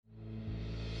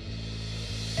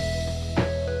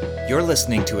You're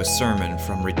listening to a sermon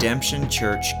from Redemption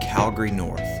Church, Calgary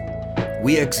North.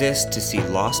 We exist to see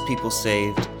lost people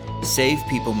saved, saved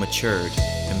people matured,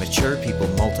 and mature people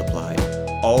multiplied,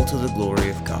 all to the glory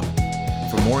of God.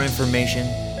 For more information,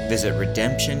 visit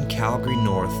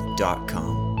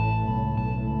redemptioncalgarynorth.com.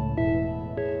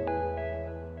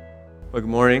 Well, good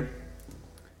morning.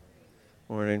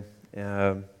 Morning.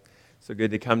 So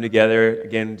good to come together.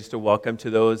 Again, just a welcome to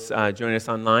those joining us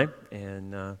online.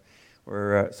 And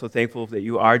we're so thankful that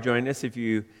you are joining us. If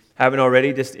you haven't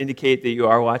already, just indicate that you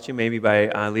are watching, maybe by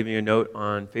leaving a note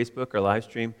on Facebook or live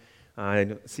stream.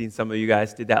 I've seen some of you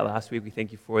guys did that last week. We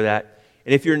thank you for that.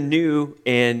 And if you're new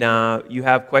and you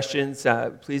have questions,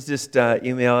 please just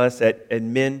email us at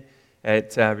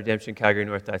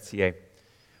admin@redemptioncalgarynorth.ca.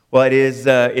 Well, it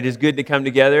is good to come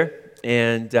together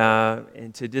and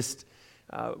to just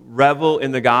revel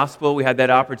in the gospel. We had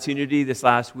that opportunity this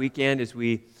last weekend as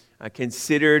we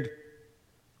considered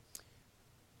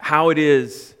how it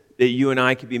is that you and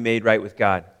I can be made right with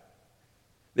God.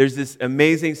 There's this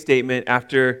amazing statement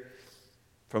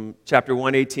from chapter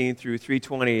 118 through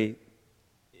 320.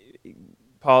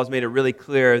 Paul has made it really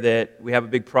clear that we have a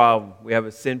big problem. We have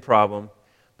a sin problem.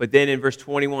 But then in verse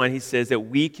 21, he says that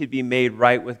we could be made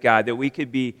right with God, that we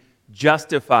could be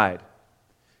justified.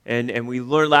 And we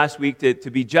learned last week that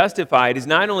to be justified is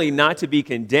not only not to be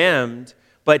condemned,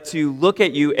 but to look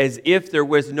at you as if there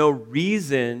was no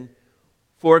reason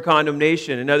for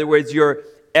condemnation. In other words,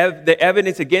 the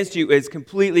evidence against you is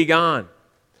completely gone,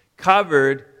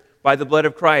 covered by the blood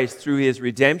of Christ through His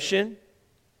redemption,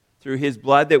 through His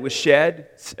blood that was shed,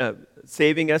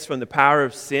 saving us from the power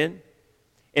of sin,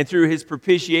 and through His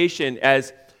propitiation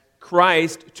as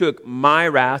Christ took my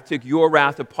wrath, took your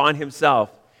wrath upon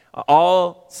Himself.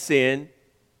 All sin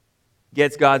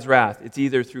gets God's wrath. It's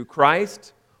either through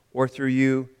Christ or through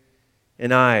you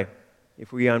and I,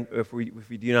 if we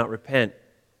do not repent.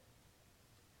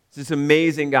 It's this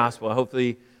amazing gospel.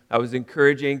 Hopefully that was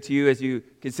encouraging to you as you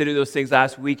consider those things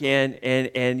last weekend,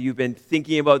 and you've been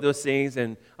thinking about those things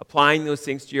and applying those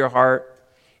things to your heart.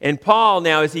 And Paul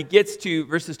now, as he gets to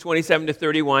verses 27 to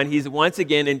 31, he's once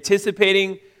again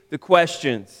anticipating the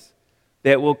questions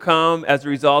that will come as a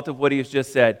result of what he has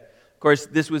just said. Of course,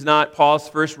 this was not Paul's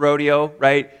first rodeo,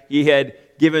 right? He had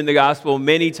given the gospel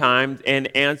many times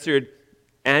and answered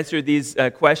these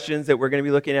questions that we're going to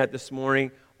be looking at this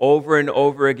morning over and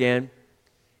over again.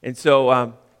 And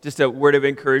so just a word of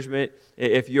encouragement.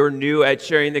 If you're new at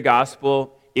sharing the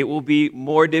gospel, it will be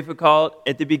more difficult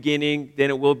at the beginning than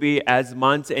it will be as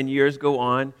months and years go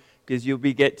on, because you'll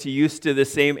get used to the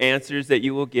same answers that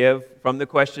you will give from the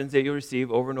questions that you'll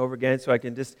receive over and over again. So I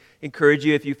can just encourage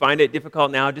you, if you find it difficult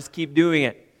now, just keep doing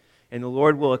it. And the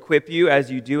Lord will equip you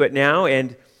as you do it now,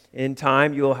 and in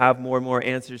time you'll have more and more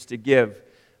answers to give.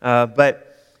 But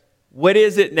what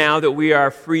is it now that we are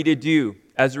free to do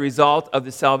as a result of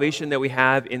the salvation that we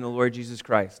have in the Lord Jesus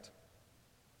Christ?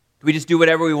 Do we just do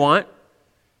whatever we want?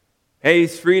 Hey,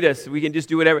 He's freed us. We can just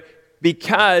do whatever.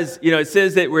 Because, it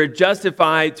says that we're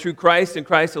justified through Christ and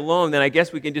Christ alone, then I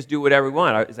guess we can just do whatever we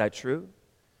want. Is that true?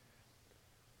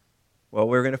 Well,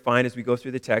 we're going to find as we go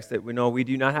through the text that we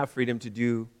do not have freedom to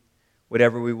do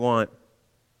whatever we want.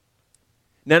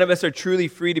 None of us are truly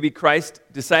free to be Christ's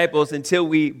disciples until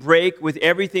we break with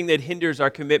everything that hinders our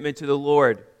commitment to the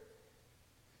Lord.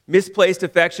 Misplaced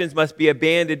affections must be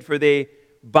abandoned, for they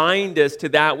bind us to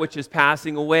that which is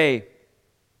passing away.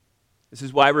 This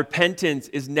is why repentance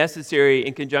is necessary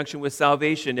in conjunction with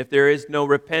salvation. If there is no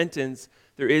repentance,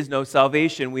 there is no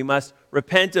salvation. We must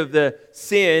repent of the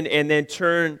sin and then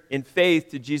turn in faith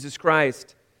to Jesus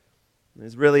Christ.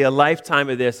 There's really a lifetime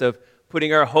of this, of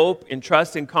putting our hope and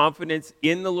trust and confidence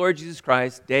in the Lord Jesus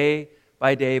Christ day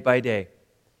by day by day.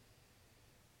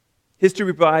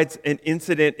 History provides an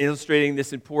incident illustrating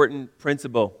this important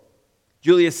principle.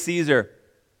 Julius Caesar,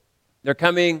 they're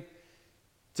coming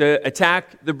to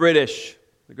attack the British.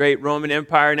 The great Roman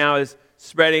Empire now is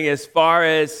spreading as far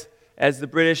as the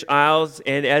British Isles,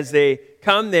 and as they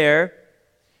come there,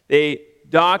 they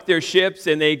dock their ships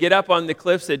and they get up on the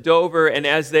cliffs at Dover, and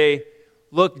as they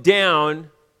look down,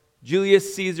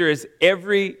 Julius Caesar has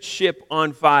every ship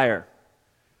on fire.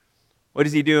 What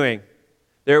is he doing?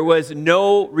 There was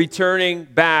no returning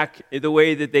back the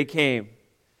way that they came.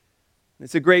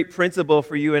 It's a great principle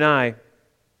for you and I.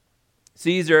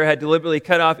 Caesar had deliberately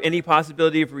cut off any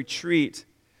possibility of retreat.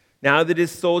 Now that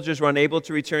his soldiers were unable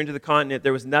to return to the continent,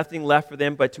 there was nothing left for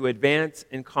them but to advance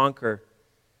and conquer.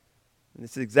 And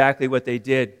this is exactly what they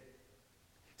did.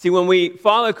 See, when we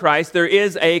follow Christ, there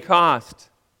is a cost.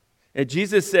 And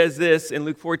Jesus says this in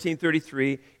Luke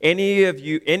 14:33,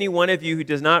 any one of you who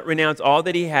does not renounce all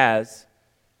that he has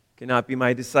cannot be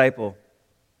my disciple.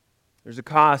 There's a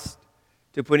cost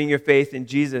to putting your faith in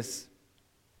Jesus.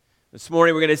 This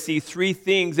morning we're going to see 3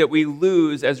 things that we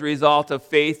lose as a result of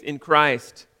faith in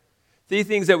Christ. 3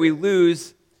 things that we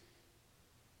lose,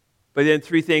 but then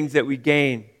 3 things that we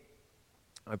gain.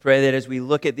 I pray that as we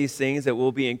look at these things that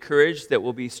we'll be encouraged, that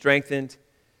we'll be strengthened,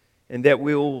 and that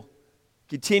we will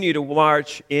continue to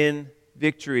march in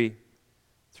victory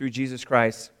through Jesus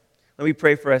Christ. Let me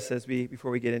pray for us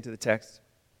before we get into the text.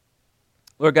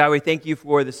 Lord God, we thank you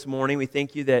for this morning. We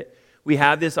thank you that we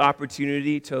have this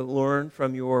opportunity to learn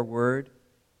from your word.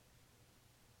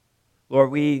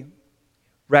 Lord, we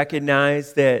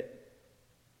recognize that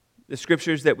the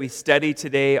scriptures that we study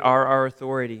today are our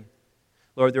authority.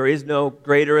 Lord, there is no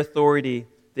greater authority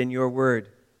than your word.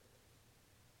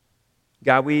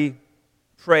 God, we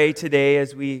pray today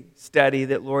as we study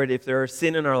that, Lord, if there are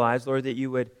sin in our lives, Lord, that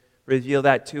you would reveal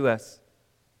that to us.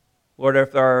 Lord,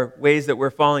 if there are ways that we're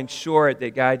falling short,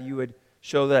 that, God, you would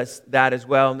show us that as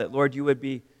well, and that, Lord, you would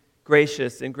be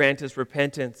gracious and grant us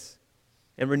repentance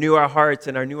and renew our hearts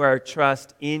and renew our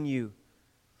trust in you.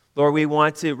 Lord, we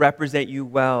want to represent you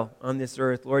well on this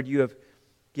earth. Lord, you have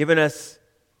given us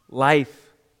life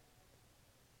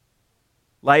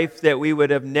that we would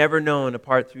have never known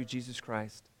apart through Jesus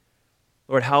Christ.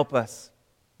 Lord, help us,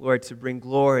 Lord, to bring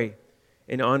glory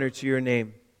and honor to your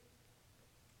name.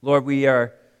 Lord, we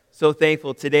are so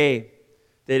thankful today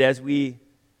that as we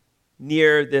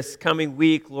near this coming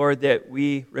week, Lord, that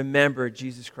we remember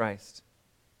Jesus Christ.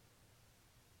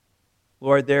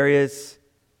 Lord, there is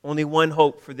only one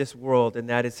hope for this world, and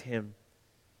that is him.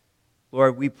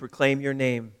 Lord, we proclaim your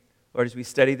name. Lord, as we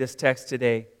study this text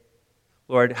today,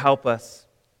 Lord, help us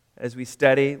as we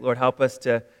study. Lord, help us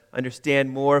to understand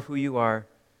more of who you are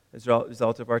as a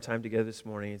result of our time together this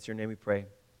morning. It's your name we pray.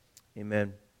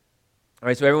 Amen. All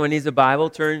right, so everyone needs a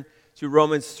Bible. Turn to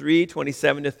Romans 3,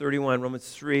 27 to 31. Romans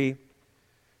 3,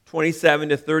 27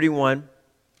 to 31.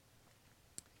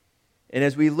 And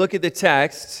as we look at the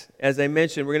text, as I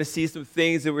mentioned, we're going to see some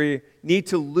things that we need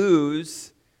to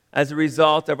lose as a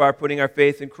result of our putting our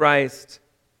faith in Christ.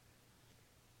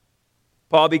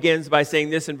 Paul begins by saying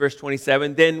this in verse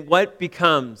 27, "Then what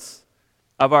becomes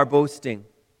of our boasting?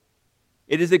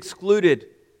 It is excluded.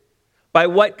 By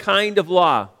what kind of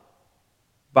law?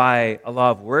 By a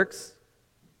law of works?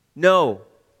 No,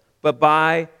 but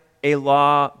by the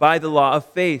law of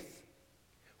faith.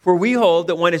 For we hold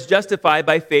that one is justified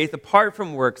by faith apart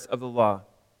from works of the law.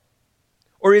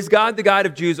 Or is God the God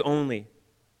of Jews only?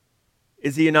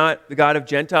 Is he not the God of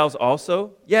Gentiles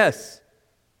also? Yes,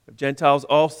 of Gentiles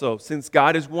also, since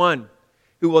God is one,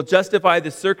 who will justify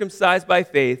the circumcised by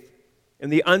faith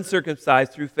and the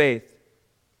uncircumcised through faith.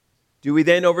 Do we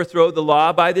then overthrow the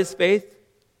law by this faith?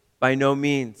 By no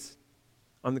means.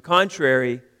 On the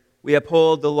contrary, we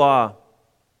uphold the law."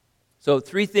 So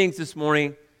 3 things this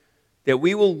morning that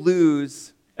we will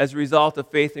lose as a result of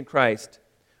faith in Christ.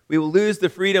 We will lose the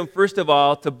freedom, first of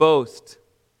all, to boast.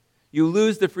 You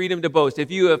lose the freedom to boast.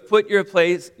 If you have put your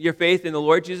faith in the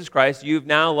Lord Jesus Christ, you've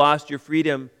now lost your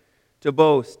freedom to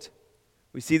boast.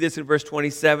 We see this in verse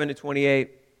 27 to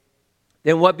 28.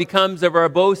 Then what becomes of our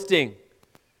boasting?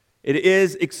 It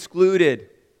is excluded.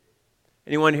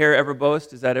 Anyone here ever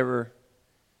boast? Is that ever?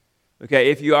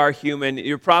 Okay, if you are human,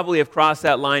 you probably have crossed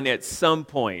that line at some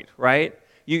point, right?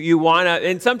 You want to,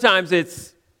 and sometimes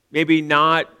it's maybe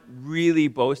not really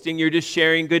boasting. You're just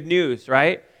sharing good news,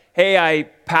 right? Hey, I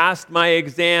passed my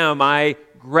exam. I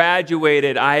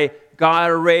graduated. I got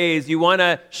a raise. You want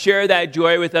to share that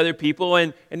joy with other people,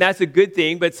 and that's a good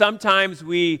thing. But sometimes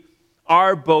we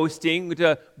are boasting.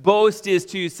 To boast is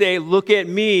to say, look at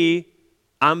me,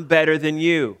 I'm better than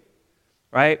you.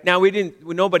 Right? Now,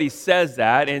 nobody says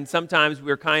that, and sometimes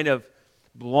we're kind of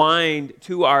blind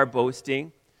to our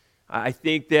boasting. I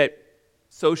think that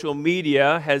social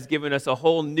media has given us a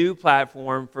whole new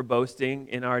platform for boasting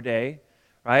in our day,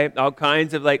 right? All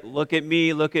kinds of look at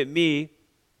me, look at me.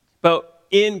 But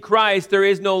in Christ, there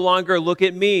is no longer look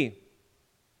at me.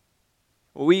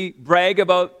 We brag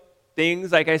about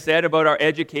things, like I said, about our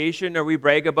education, or we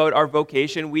brag about our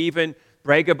vocation. We even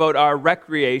brag about our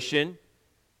recreation.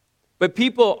 But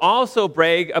people also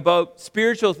brag about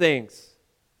spiritual things.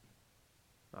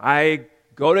 I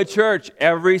go to church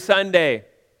every Sunday.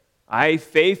 I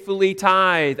faithfully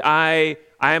tithe. I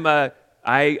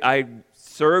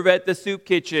serve at the soup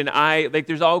kitchen.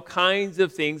 There's all kinds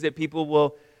of things that people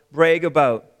will brag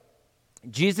about.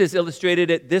 Jesus illustrated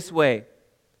it this way.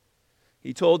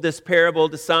 He told this parable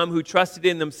to some who trusted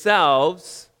in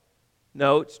themselves,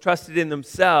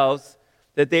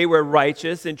 that they were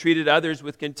righteous and treated others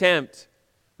with contempt.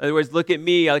 In other words, look at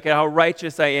me, look at how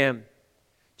righteous I am.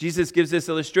 Jesus gives this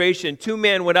illustration. 2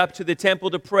 men went up to the temple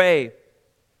to pray.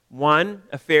 one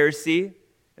a Pharisee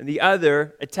and the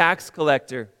other a tax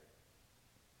collector.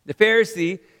 The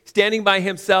Pharisee, standing by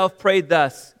himself, prayed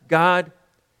thus, God,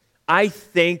 I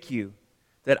thank you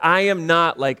that I am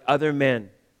not like other men,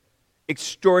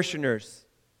 extortioners,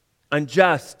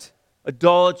 unjust,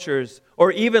 idolaters,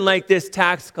 or even like this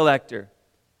tax collector.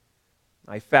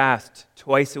 I fast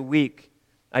twice a week.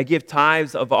 I give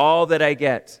tithes of all that I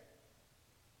get.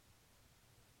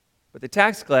 But the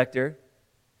tax collector,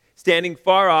 standing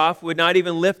far off, would not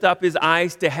even lift up his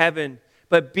eyes to heaven,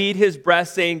 but beat his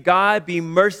breast, saying, God, be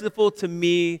merciful to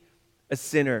me, a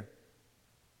sinner.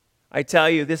 I tell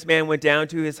you, this man went down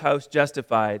to his house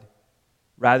justified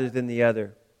rather than the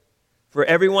other. For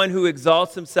everyone who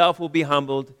exalts himself will be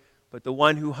humbled, but the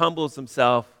one who humbles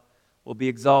himself will be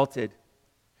exalted.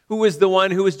 Who was the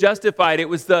one who was justified? It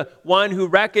was the one who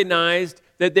recognized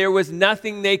that there was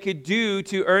nothing they could do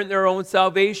to earn their own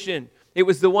salvation. It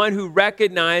was the one who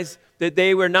recognized that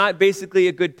they were not basically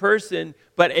a good person,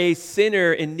 but a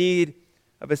sinner in need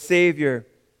of a Savior.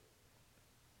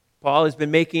 Paul has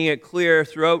been making it clear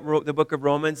throughout the book of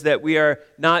Romans that we are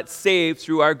not saved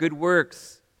through our good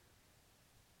works.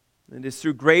 It is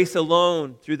through grace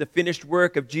alone, through the finished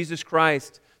work of Jesus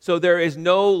Christ. So there is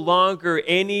no longer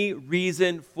any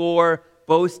reason for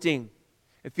boasting.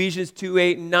 Ephesians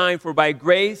 2:8-9, for by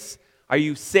grace are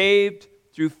you saved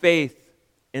through faith,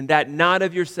 and that not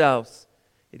of yourselves.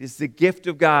 It is the gift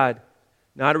of God,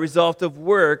 not a result of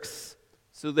works,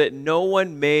 so that no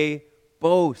one may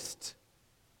boast.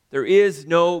 There is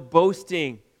no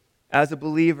boasting as a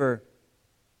believer.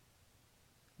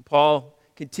 Paul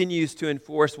continues to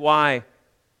enforce why.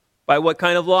 By what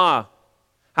kind of law?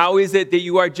 How is it that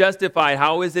you are justified?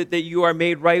 How is it that you are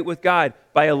made right with God?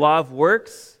 By a law of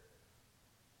works?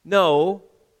 No,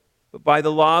 but by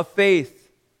the law of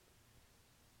faith.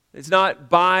 It's not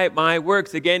by my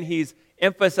works. Again, he's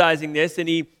emphasizing this, and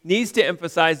he needs to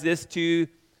emphasize this to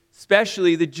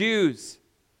especially the Jews.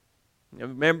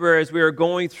 Remember, as we were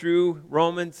going through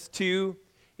Romans 2,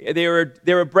 they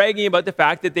were bragging about the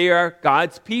fact that they are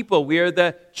God's people. We are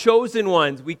the chosen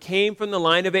ones. We came from the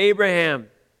line of Abraham.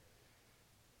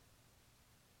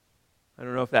 I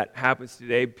don't know if that happens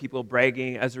today, people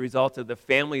bragging as a result of the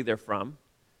family they're from.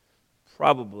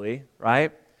 Probably,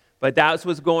 right? But that's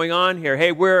what's going on here.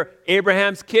 Hey, we're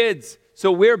Abraham's kids,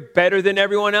 so we're better than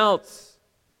everyone else.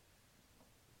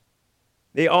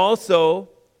 They also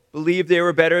believed they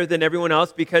were better than everyone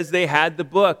else because they had the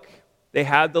book. They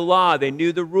had the law. They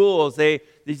knew the rules.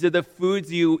 These are the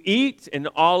foods you eat, and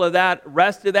all of that,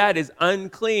 rest of that is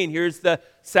unclean. Here's the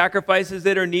sacrifices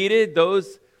that are needed.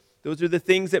 Those are the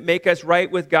things that make us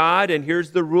right with God, and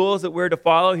here's the rules that we're to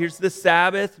follow. Here's the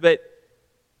Sabbath. But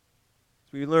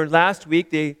as we learned last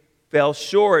week, they fell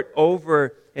short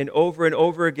over and over and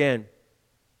over again.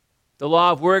 The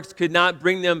law of works could not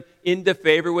bring them into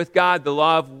favor with God. The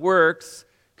law of works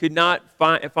could not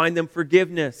find them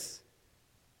forgiveness.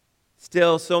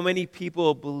 Still, so many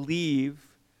people believe,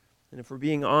 and if we're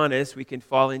being honest, we can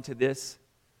fall into this,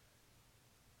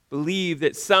 believe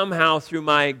that somehow through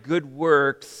my good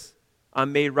works,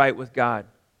 I'm made right with God.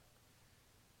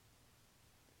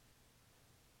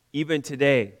 Even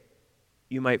today,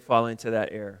 you might fall into that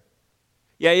error.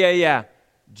 Yeah.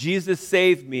 Jesus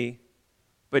saved me,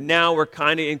 but now we're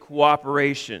kind of in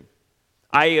cooperation.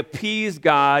 I appease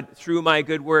God through my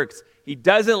good works. He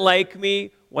doesn't like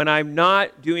me when I'm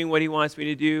not doing what He wants me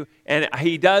to do, and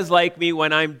He does like me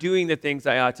when I'm doing the things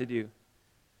I ought to do.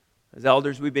 As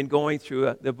elders, we've been going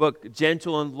through the book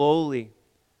Gentle and Lowly,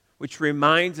 which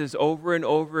reminds us over and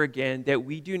over again that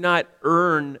we do not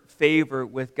earn favor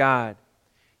with God.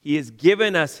 He has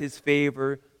given us His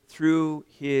favor through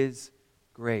His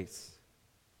grace.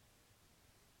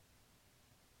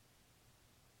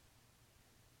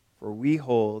 For we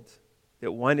hold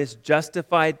that one is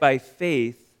justified by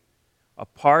faith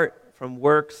apart from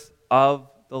works of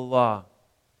the law.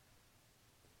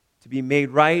 To be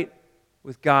made right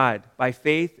with God by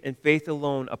faith and faith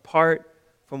alone, apart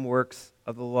from works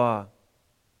of the law.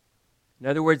 In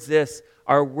other words,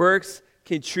 our works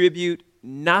contribute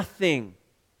nothing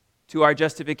to our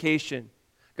justification.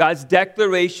 God's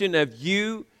declaration of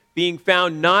you being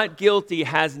found not guilty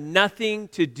has nothing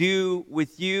to do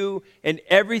with you and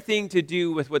everything to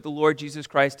do with what the Lord Jesus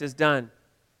Christ has done.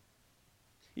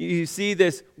 You see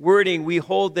this wording, we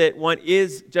hold that one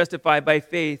is justified by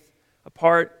faith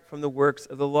apart from the works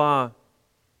of the law.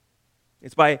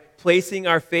 It's by placing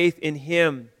our faith in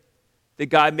Him that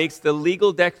God makes the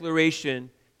legal declaration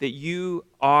that you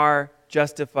are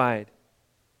justified.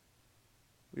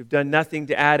 We've done nothing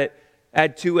to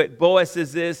add to it. Boaz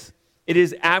says this, it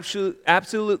is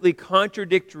absolutely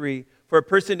contradictory for a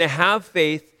person to have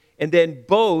faith and then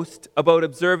boast about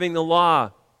observing the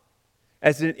law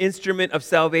as an instrument of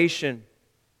salvation.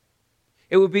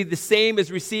 It would be the same as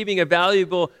receiving a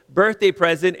valuable birthday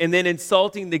present and then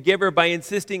insulting the giver by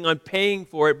insisting on paying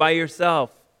for it by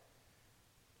yourself.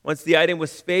 Once the item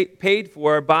was paid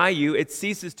for by you, it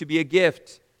ceases to be a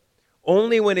gift.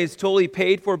 Only when it is totally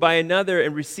paid for by another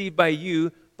and received by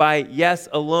you, by yes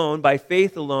alone, by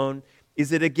faith alone,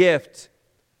 is it a gift.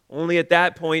 Only at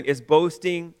that point is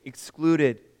boasting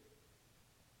excluded.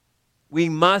 We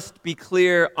must be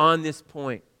clear on this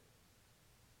point.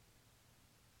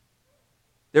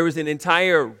 There was an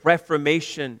entire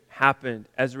reformation happened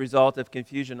as a result of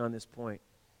confusion on this point.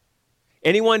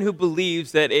 Anyone who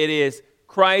believes that it is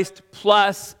Christ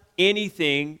plus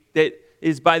anything that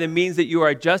is by the means that you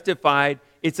are justified,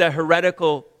 it's a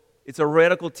heretical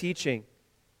teaching.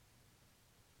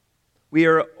 We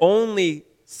are only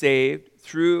saved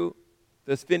through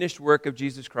the finished work of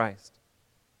Jesus Christ.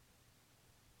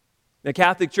 The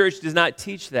Catholic Church does not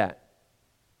teach that.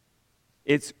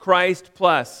 It's Christ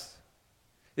plus.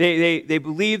 They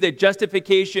believe that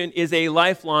justification is a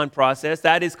lifelong process.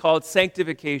 That is called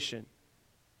sanctification.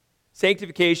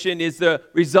 Sanctification is the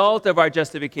result of our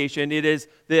justification. It is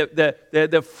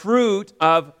the fruit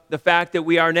of the fact that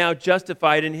we are now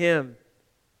justified in Him.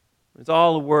 It's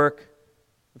all a work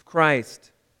of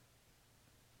Christ.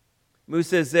 Moose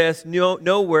says this,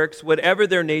 no works, whatever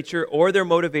their nature or their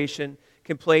motivation,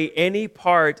 can play any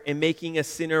part in making a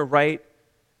sinner right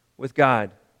with God.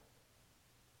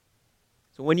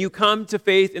 So when you come to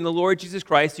faith in the Lord Jesus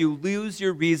Christ, you lose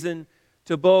your reason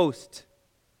to boast.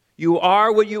 You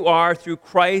are what you are through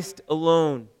Christ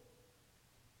alone.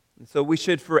 And so we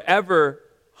should forever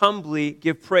humbly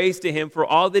give praise to Him for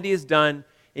all that He has done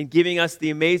in giving us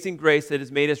the amazing grace that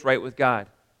has made us right with God.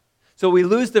 So we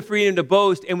lose the freedom to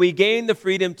boast and we gain the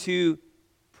freedom to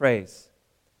praise,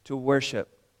 to worship.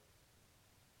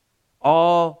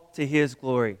 All to His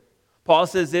glory. Paul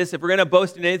says this, if we're going to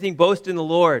boast in anything, boast in the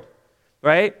Lord.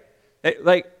 Right?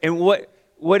 And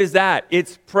what is that?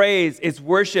 It's praise, it's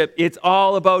worship, it's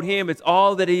all about Him, it's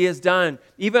all that He has done.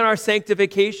 Even our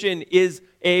sanctification is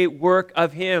a work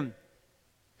of Him.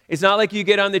 It's not like you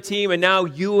get on the team and now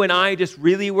you and I just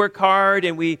really work hard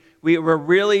and we're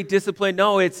really disciplined.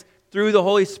 No, it's through the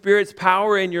Holy Spirit's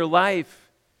power in your life,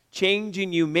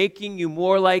 changing you, making you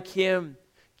more like Him,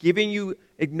 giving you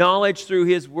knowledge through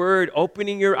His Word,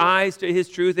 opening your eyes to His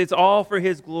truth. It's all for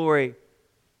His glory.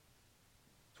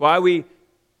 Why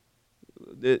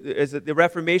as the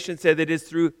Reformation said, that it is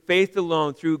through faith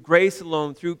alone, through grace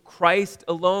alone, through Christ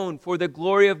alone, for the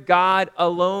glory of God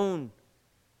alone.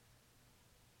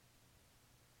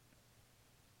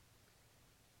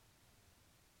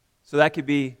 So that could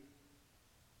be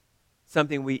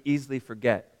something we easily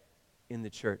forget in the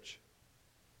church.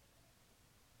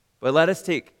 But let us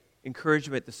take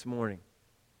encouragement this morning.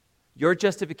 Your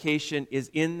justification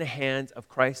is in the hands of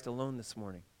Christ alone this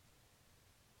morning.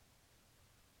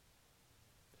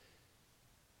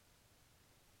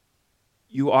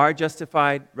 You are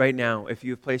justified right now if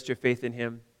you have placed your faith in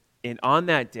Him. And on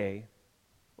that day,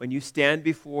 when you stand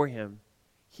before Him,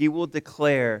 He will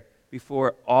declare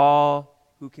before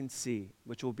all who can see,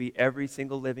 which will be every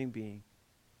single living being,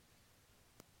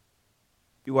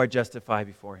 you are justified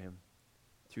before Him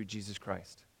through Jesus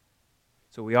Christ.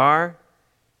 So we are,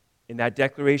 and that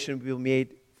declaration will be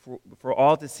made for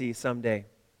all to see someday.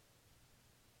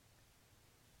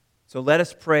 So let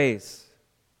us praise.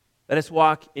 Let us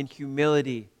walk in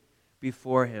humility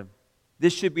before Him.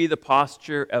 This should be the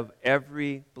posture of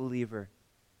every believer.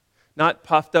 Not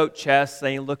puffed out chest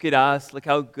saying, look at us, look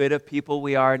how good of people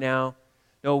we are now.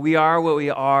 No, we are what we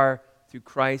are through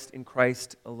Christ and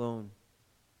Christ alone.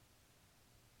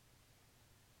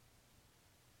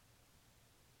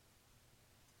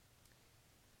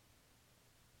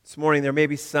 This morning there may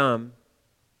be some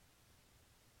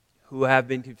who have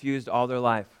been confused all their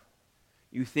life.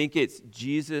 You think it's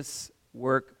Jesus'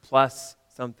 work plus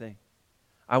something.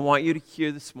 I want you to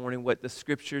hear this morning what the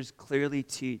Scriptures clearly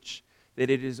teach, that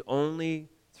it is only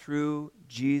through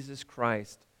Jesus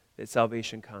Christ that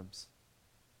salvation comes.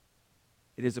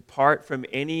 It is apart from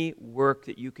any work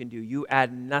that you can do. You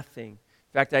add nothing.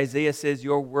 In fact, Isaiah says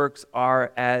your works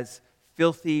are as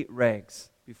filthy rags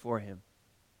before Him.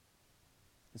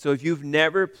 And so if you've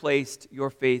never placed your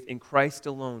faith in Christ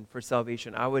alone for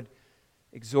salvation, I would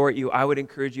exhort you, I would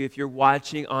encourage you, if you're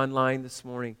watching online this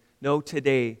morning, know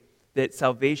today that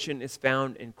salvation is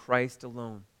found in Christ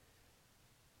alone.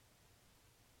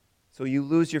 So you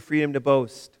lose your freedom to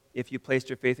boast if you placed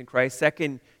your faith in Christ.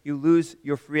 Second, you lose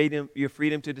your freedom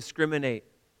to discriminate.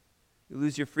 You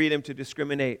lose your freedom to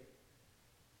discriminate.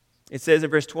 It says in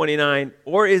verse 29,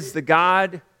 or is the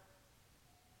God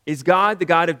Is God the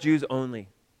God of Jews only?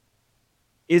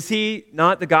 Is he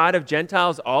not the God of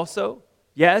Gentiles also?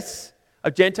 Yes,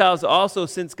 of Gentiles also,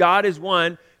 since God is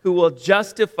one who will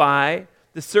justify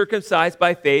the circumcised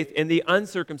by faith and the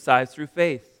uncircumcised through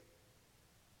faith.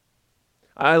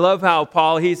 I love how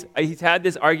Paul, he's had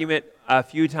this argument a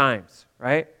few times,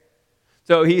 right?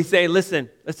 So he's saying, listen,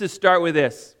 let's just start with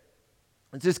this.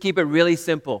 Let's just keep it really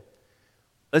simple.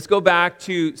 Let's go back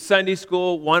to Sunday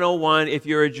School 101 if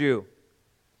you're a Jew.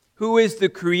 Who is the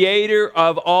creator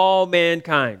of all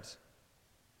mankind?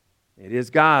 It is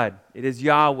God. It is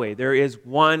Yahweh. There is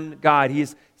one God.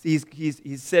 He's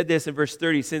said this in verse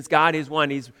 30. Since God is one,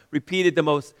 he's repeated the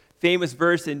most famous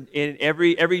verse in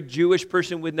every Jewish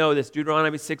person would know this.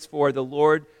 Deuteronomy 6:4. The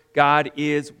Lord God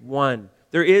is one.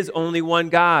 There is only one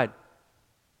God.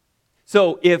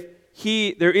 So if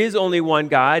there is only one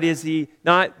God, is he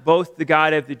not both the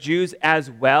God of the Jews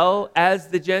as well as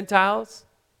the Gentiles?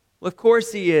 Well, of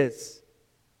course he is.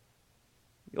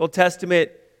 The Old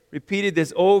Testament repeated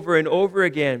this over and over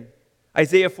again.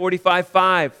 Isaiah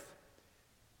 45:5.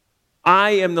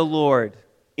 I am the Lord,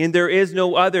 and there is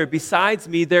no other. Besides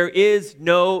me, there is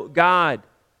no God.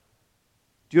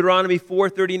 Deuteronomy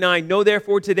 4:39. Know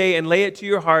therefore today and lay it to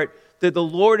your heart that the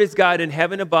Lord is God in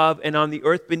heaven above and on the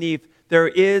earth beneath. There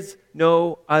is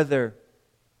no other.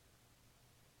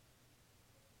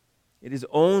 It is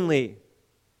only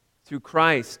through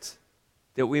Christ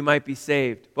that we might be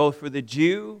saved, both for the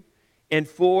Jew and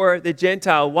for the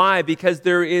Gentile. Why? Because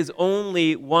there is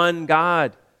only one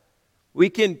God. We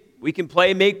can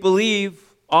play make-believe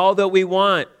all that we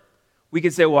want. We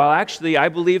can say, well, actually, I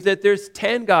believe that there's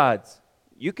 10 gods.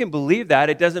 You can believe that.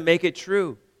 It doesn't make it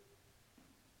true.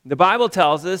 The Bible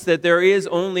tells us that there is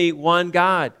only one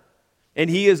God, and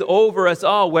he is over us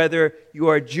all, whether you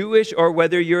are Jewish or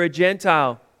whether you're a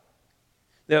Gentile.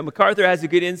 Now, MacArthur has a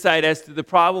good insight as to the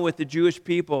problem with the Jewish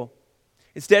people.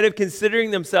 Instead of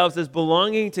considering themselves as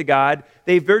belonging to God,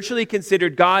 they virtually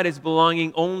considered God as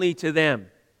belonging only to them.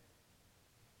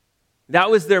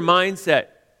 That was their mindset.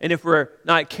 And if we're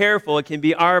not careful, it can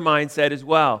be our mindset as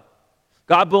well.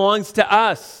 God belongs to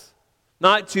us,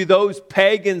 not to those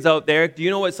pagans out there. Do you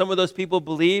know what some of those people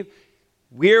believe?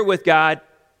 We're with God,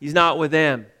 he's not with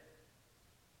them.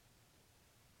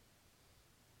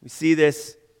 We see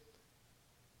this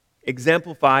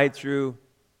exemplified through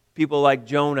people like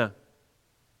Jonah.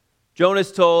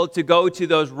 Jonah's told to go to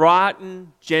those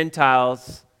rotten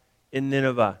Gentiles in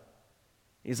Nineveh.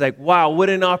 He's like, wow, what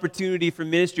an opportunity for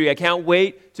ministry. I can't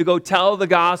wait to go tell the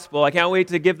gospel. I can't wait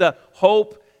to give the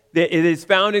hope that it is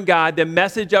found in God, the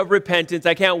message of repentance.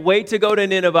 I can't wait to go to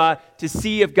Nineveh to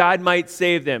see if God might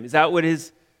save them. Is that what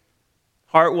his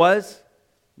heart was?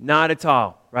 Not at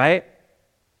all, right?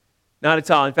 Not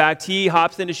at all. In fact, he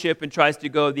hops in a ship and tries to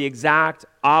go the exact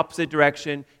opposite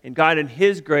direction. And God, in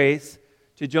his grace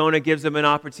to Jonah, gives him an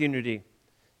opportunity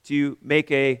to make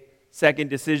a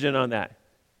second decision on that.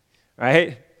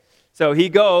 Right? So he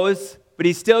goes, but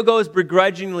he still goes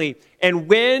begrudgingly. And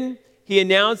when he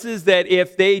announces that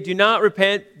if they do not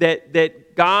repent,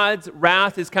 that God's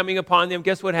wrath is coming upon them,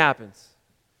 guess what happens?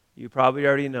 You probably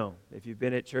already know. If you've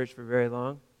been at church for very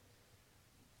long,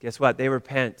 guess what? They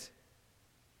repent.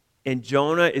 And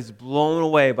Jonah is blown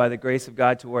away by the grace of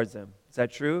God towards them. Is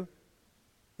that true?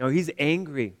 No, he's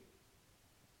angry.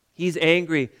 He's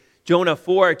angry. Jonah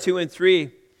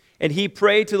 4:2-3. And he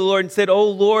prayed to the Lord and said, "O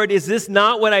Lord, is this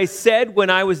not what I said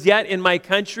when I was yet in my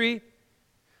country?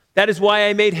 That is why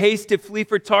I made haste to flee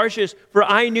for Tarshish, for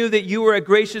I knew that you were a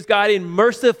gracious God and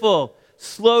merciful,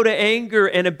 slow to anger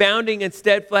and abounding in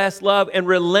steadfast love and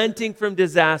relenting from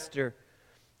disaster.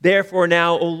 Therefore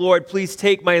now, O Lord, please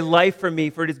take my life from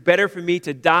me, for it is better for me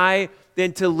to die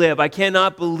than to live. I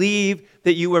cannot believe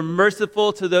that you were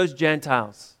merciful to those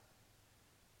Gentiles."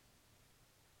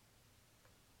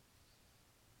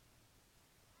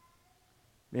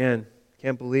 Man,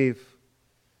 can't believe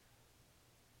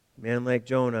a man like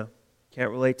Jonah.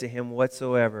 Can't relate to him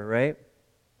whatsoever, right?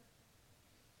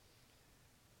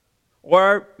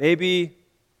 Or maybe,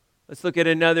 let's look at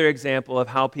another example of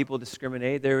how people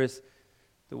discriminate. There is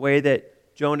the way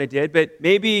that Jonah did, but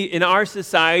maybe in our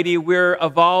society we're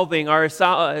evolving. Our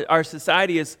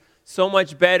society is so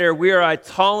much better. We are a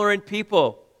tolerant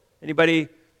people. Anybody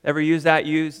ever use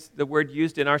the word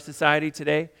used in our society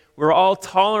today? We're all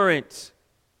tolerant.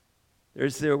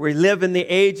 We live in the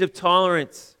age of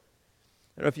tolerance.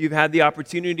 I don't know if you've had the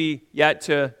opportunity yet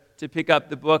to pick up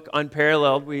the book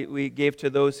Unparalleled we gave to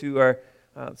those who are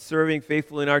serving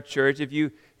faithful in our church. If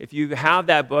you have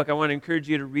that book, I want to encourage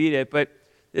you to read it. But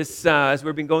this, as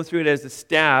we've been going through it as a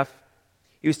staff,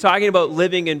 he was talking about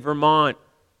living in Vermont.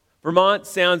 Vermont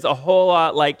sounds a whole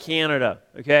lot like Canada,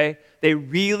 okay? They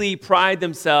really pride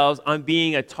themselves on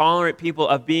being a tolerant people,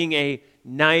 of being a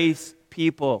nice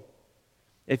people.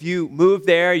 If you move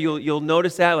there, you'll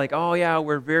notice that, like, oh yeah,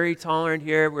 we're very tolerant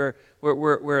here. We're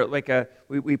like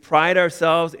we pride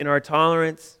ourselves in our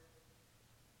tolerance.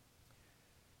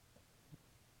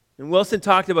 And Wilson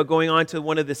talked about going on to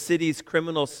one of the city's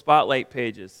criminal spotlight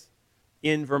pages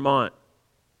in Vermont.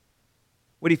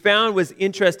 What he found was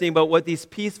interesting about what these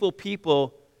peaceful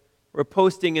people were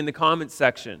posting in the comments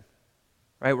section.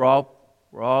 Right? We're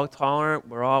all tolerant.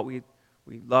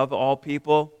 We love all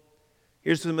people.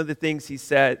 Here's some of the things he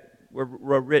said were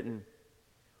written.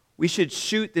 We should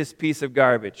shoot this piece of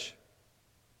garbage.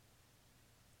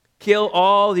 Kill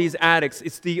all these addicts.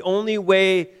 It's the only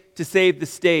way to save the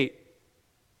state.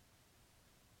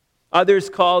 Others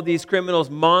call these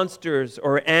criminals monsters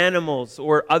or animals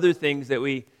or other things that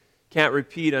we can't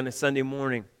repeat on a Sunday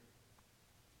morning.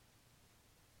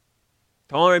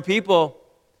 Tolerant people,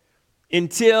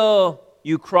 until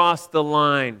you cross the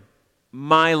line,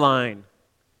 my line,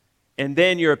 and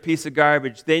then you're a piece of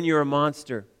garbage, then you're a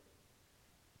monster.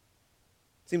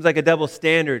 Seems like a double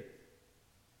standard.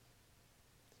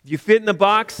 If you fit in the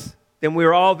box, then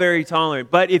we're all very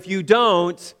tolerant. But if you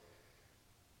don't,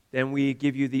 then we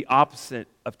give you the opposite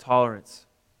of tolerance.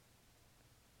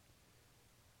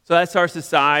 So that's our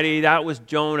society. That was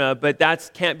Jonah, but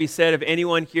that can't be said of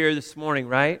anyone here this morning,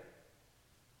 right?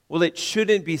 Well, it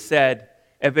shouldn't be said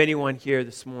of anyone here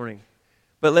this morning.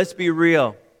 But let's be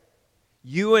real.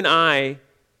 You and I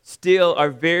still are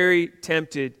very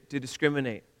tempted to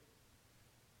discriminate.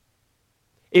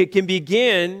 It can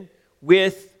begin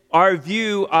with our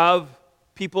view of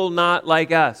people not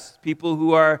like us, people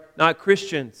who are not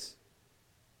Christians.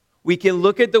 We can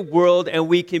look at the world and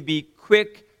we can be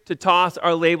quick to toss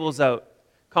our labels out,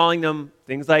 calling them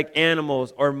things like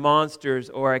animals or monsters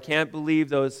or I can't believe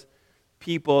those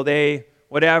people,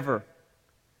 whatever.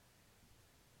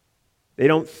 They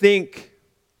don't think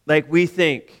like we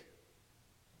think.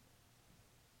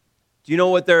 Do you know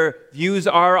what their views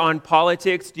are on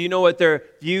politics? Do you know what their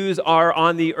views are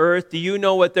on the earth? Do you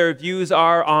know what their views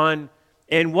are on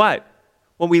and what?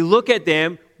 When we look at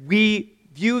them, we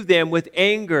view them with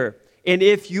anger. And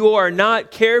if you are not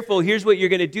careful, here's what you're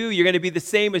going to do. You're going to be the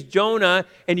same as Jonah,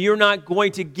 and you're not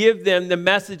going to give them the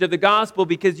message of the gospel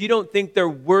because you don't think they're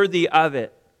worthy of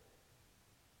it.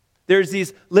 There's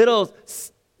these little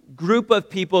group of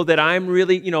people that I'm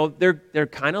really, they're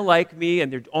kind of like me,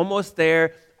 and they're almost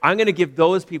there. I'm going to give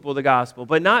those people the gospel,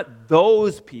 but not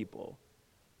those people.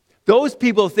 Those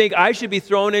people think I should be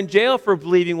thrown in jail for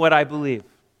believing what I believe.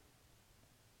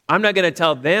 I'm not going to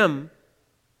tell them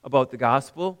about the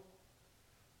gospel.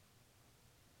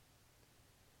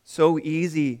 So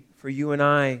easy for you and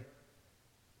I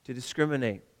to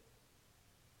discriminate.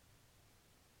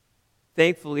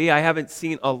 Thankfully, I haven't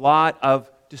seen a lot of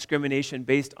discrimination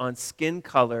based on skin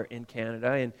color in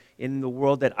Canada and in the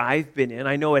world that I've been in.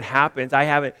 I know it happens. I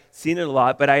haven't seen it a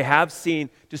lot, but I have seen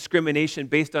discrimination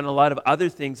based on a lot of other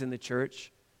things in the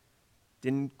church.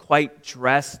 Didn't quite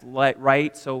dress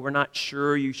right, so we're not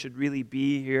sure you should really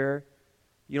be here.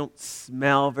 You don't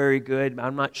smell very good.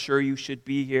 I'm not sure you should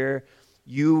be here.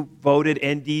 You voted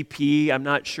NDP. I'm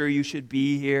not sure you should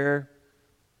be here.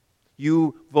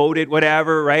 You voted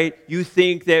whatever, right? You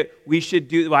think that we should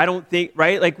do, I don't think,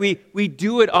 right? Like we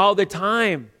do it all the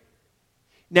time.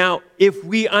 Now, if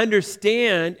we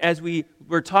understand, as we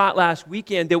were taught last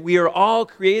weekend, that we are all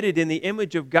created in the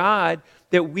image of God,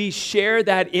 that we share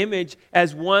that image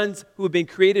as ones who have been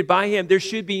created by Him, there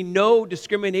should be no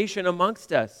discrimination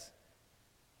amongst us.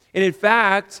 And in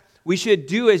fact, we should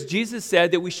do as Jesus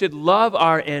said, that we should love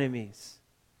our enemies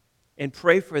and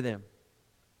pray for them.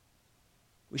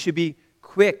 We should be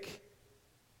quick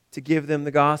to give them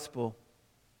the gospel.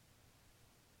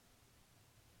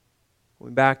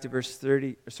 Going back to verse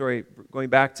 30,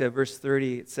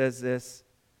 it says this: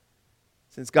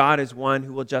 since God is one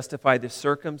who will justify the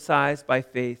circumcised by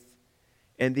faith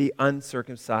and the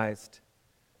uncircumcised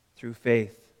through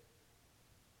faith.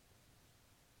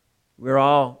 We're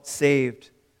all saved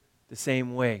the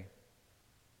same way,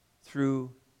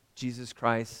 through Jesus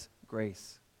Christ's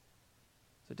grace.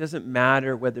 So it doesn't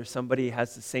matter whether somebody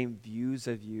has the same views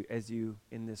of you as you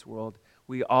in this world.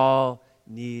 We all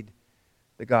need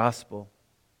the gospel.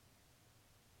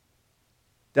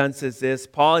 Dunn says this: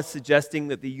 Paul is suggesting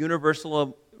that the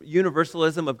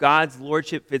universalism of God's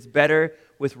lordship fits better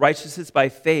with righteousness by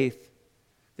faith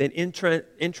than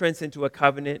entrance into a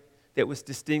covenant that was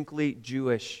distinctly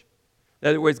Jewish. In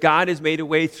other words, God has made a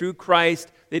way through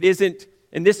Christ that isn't,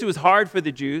 and this was hard for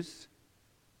the Jews.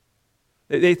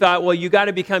 They thought, well, you got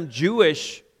to become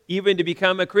Jewish even to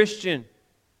become a Christian.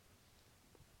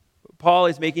 Paul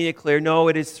is making it clear, no,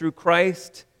 it is through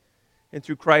Christ and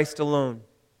through Christ alone.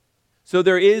 So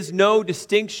there is no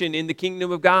distinction in the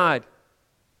kingdom of God.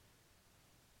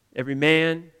 Every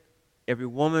man, every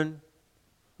woman,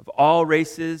 of all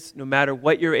races, no matter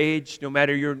what your age, no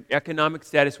matter your economic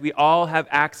status, we all have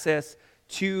access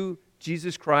to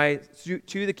Jesus Christ,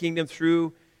 to the kingdom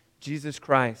through Jesus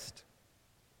Christ.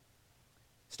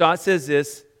 Stott says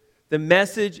this, the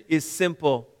message is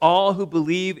simple. All who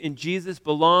believe in Jesus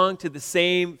belong to the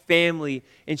same family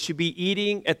and should be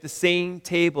eating at the same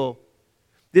table.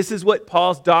 This is what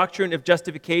Paul's doctrine of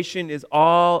justification is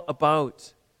all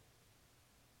about.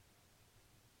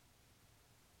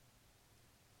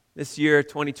 This year,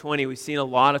 2020, we've seen a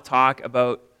lot of talk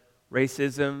about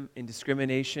racism and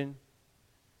discrimination.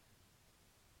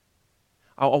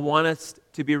 I want us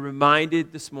to be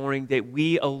reminded this morning that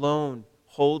we alone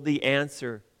hold the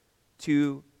answer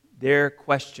to their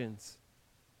questions.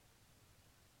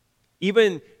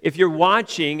 Even if you're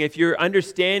watching, if you're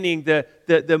understanding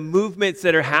the movements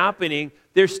that are happening,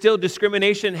 there's still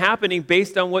discrimination happening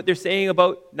based on what they're saying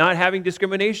about not having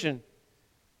discrimination.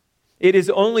 It is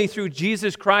only through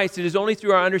Jesus Christ, it is only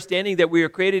through our understanding that we are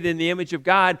created in the image of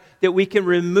God that we can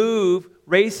remove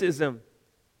racism.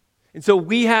 And so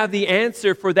we have the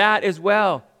answer for that as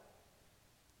well.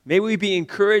 May we be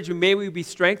encouraged and may we be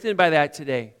strengthened by that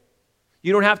today.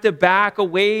 You don't have to back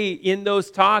away in those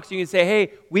talks. You can say,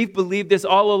 hey, we've believed this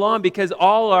all along because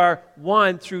all are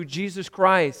one through Jesus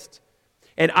Christ.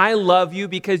 And I love you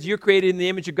because you're created in the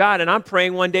image of God, and I'm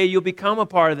praying one day you'll become a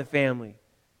part of the family.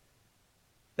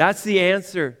 That's the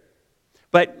answer.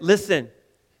 But listen,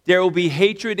 there will be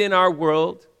hatred in our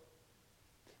world.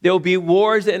 There will be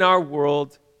wars in our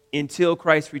world until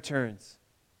Christ returns.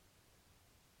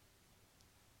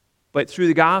 But through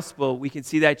the gospel, we can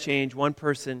see that change one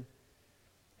person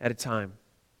at a time.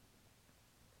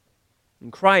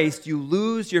 In Christ, you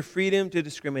lose your freedom to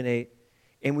discriminate,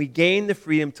 and we gain the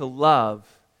freedom to love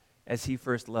as He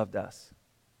first loved us.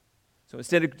 So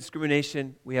instead of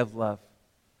discrimination, we have love.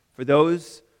 For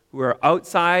those who are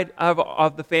outside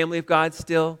of the family of God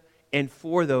still, and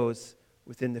for those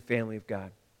within the family of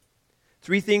God.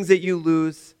 3 things that you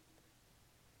lose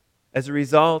as a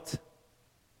result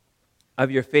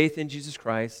of your faith in Jesus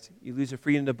Christ. You lose the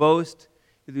freedom to boast,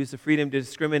 you lose the freedom to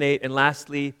discriminate, and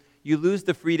lastly, you lose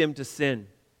the freedom to sin.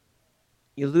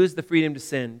 You lose the freedom to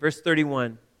sin. Verse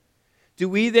 31. Do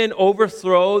we then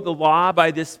overthrow the law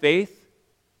by this faith?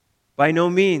 By no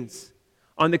means.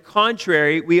 On the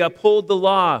contrary, we uphold the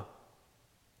law.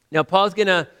 Now, Paul's going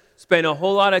to spend a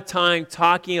whole lot of time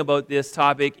talking about this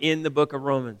topic in the book of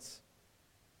Romans.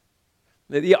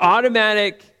 The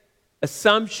automatic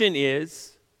assumption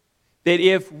is that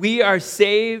if we are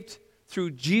saved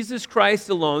through Jesus Christ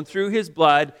alone, through His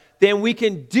blood, then we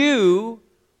can do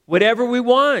whatever we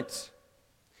want.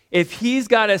 If He's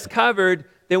got us covered,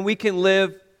 then we can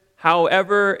live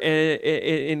however,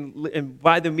 and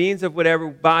by the means of whatever,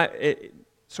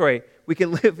 we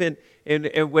can live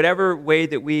in whatever way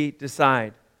that we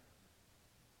decide.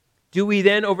 Do we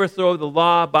then overthrow the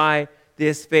law by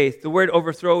this faith? The word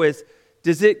overthrow is,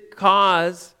 does it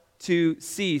cause to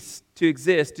cease to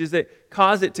exist? Does it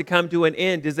cause it to come to an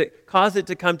end? Does it cause it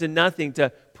to come to nothing,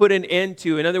 to put an end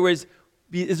to? In other words,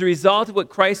 as a result of what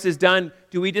Christ has done,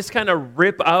 do we just kind of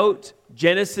rip out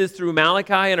Genesis through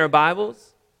Malachi in our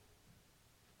Bibles?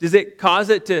 Does it cause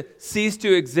it to cease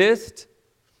to exist?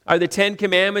 Are the 10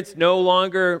 Commandments no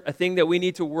longer a thing that we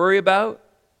need to worry about?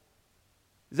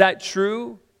 Is that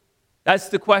true? That's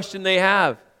the question they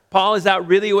have. Paul, is that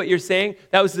really what you're saying?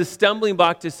 That was the stumbling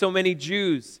block to so many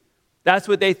Jews. That's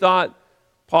what they thought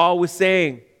Paul was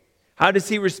saying. How does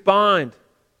he respond?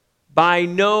 By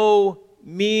no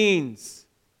means.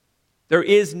 There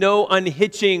is no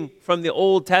unhitching from the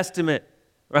Old Testament,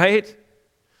 right?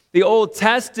 The Old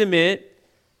Testament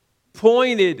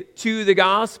pointed to the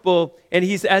gospel, and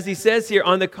as he says here,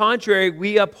 on the contrary,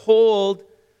 we uphold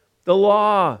the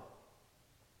law.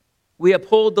 We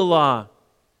uphold the law.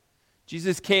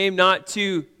 Jesus came not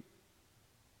to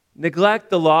neglect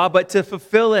the law, but to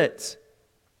fulfill it.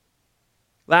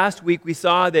 Last week we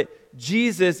saw that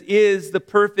Jesus is the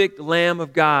perfect Lamb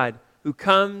of God who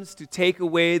comes to take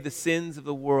away the sins of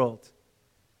the world.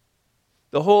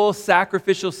 The whole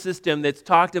sacrificial system that's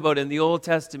talked about in the Old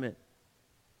Testament,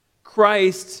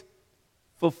 Christ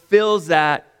fulfills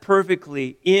that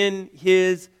perfectly in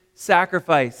His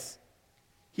sacrifice.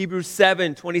 Hebrews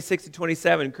 7, 26 to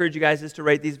 27. I encourage you guys just to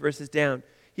write these verses down.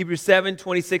 Hebrews 7,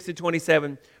 26 to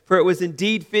 27. For it was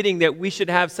indeed fitting that we should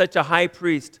have such a high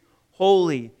priest,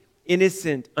 holy,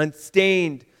 innocent,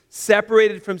 unstained,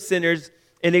 separated from sinners,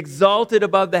 and exalted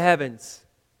above the heavens.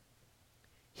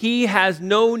 He has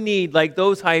no need, like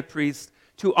those high priests,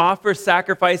 to offer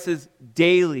sacrifices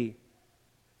daily,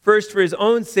 first for his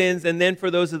own sins and then for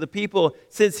those of the people,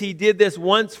 since he did this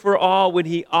once for all when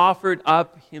he offered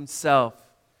up himself.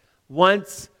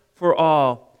 Once for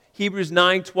all. Hebrews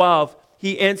 9:12,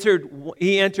 he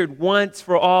entered once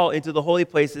for all into the holy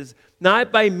places,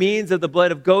 not by means of the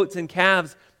blood of goats and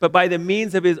calves, but by the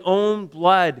means of his own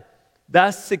blood,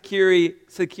 thus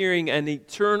securing an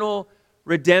eternal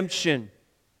redemption.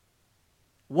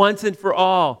 Once and for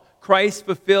all, Christ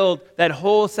fulfilled that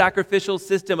whole sacrificial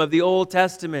system of the Old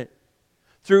Testament.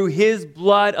 Through his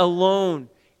blood alone,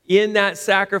 in that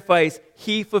sacrifice,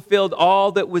 he fulfilled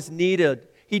all that was needed.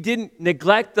 He didn't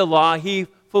neglect the law, he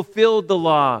fulfilled the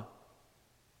law.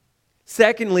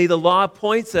 Secondly, the law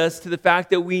points us to the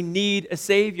fact that we need a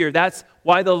Savior. That's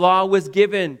why the law was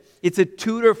given. It's a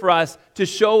tutor for us to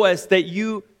show us that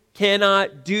you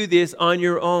cannot do this on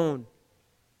your own.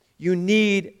 You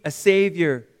need a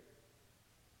Savior.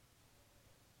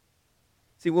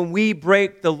 See, when we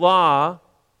break the law,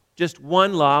 just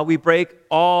one law, we break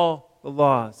all the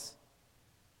laws.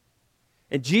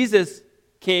 And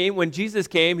when Jesus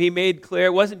came, he made clear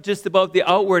it wasn't just about the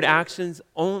outward actions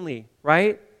only,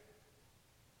 right?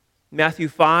 Matthew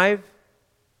 5,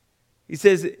 he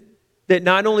says that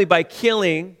not only by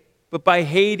killing, but by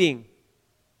hating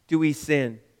do we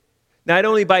sin. Not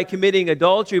only by committing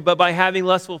adultery, but by having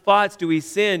lustful thoughts do we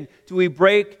sin. Do we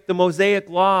break the Mosaic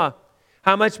law?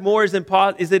 How much more is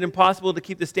it impossible to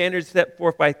keep the standards set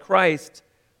forth by Christ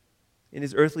in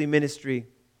his earthly ministry?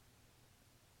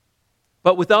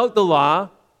 But without the law,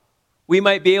 we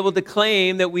might be able to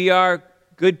claim that we are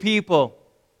good people.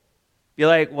 Be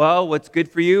like, well, what's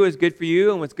good for you is good for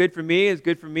you, and what's good for me is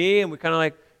good for me, and we're kind of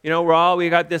like, we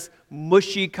got this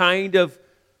mushy kind of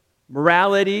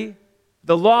morality.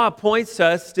 The law points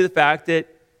us to the fact that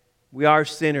we are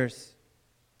sinners.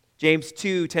 James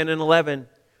 2:10 and 11.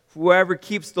 Whoever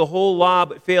keeps the whole law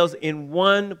but fails in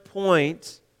one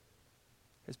point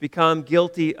has become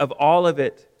guilty of all of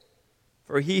it.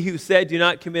 For he who said, do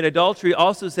not commit adultery,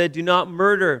 also said, do not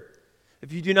murder.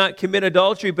 If you do not commit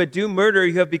adultery but do murder,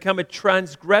 you have become a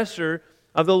transgressor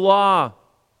of the law.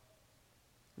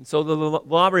 And so the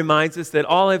law reminds us that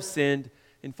all have sinned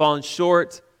and fallen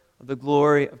short of the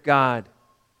glory of God.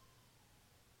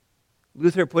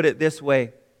 Luther put it this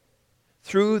way: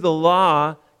 through the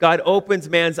law, God opens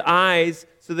man's eyes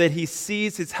so that he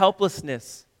sees his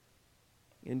helplessness,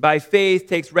 and by faith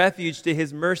takes refuge to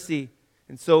his mercy,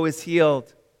 and so is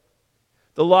healed.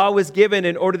 The law was given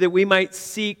in order that we might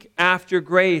seek after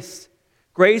grace.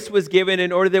 Grace was given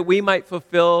in order that we might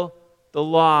fulfill the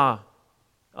law.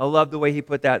 I love the way he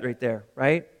put that right there,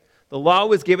 right? The law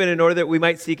was given in order that we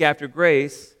might seek after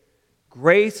grace.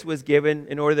 Grace was given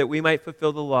in order that we might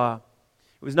fulfill the law.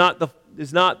 It was not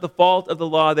the fault of the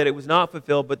law that it was not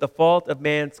fulfilled, but the fault of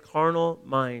man's carnal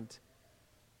mind.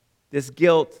 This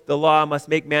guilt the law must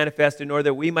make manifest in order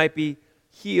that we might be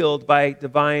healed by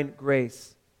divine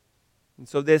grace. And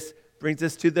so this brings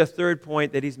us to the third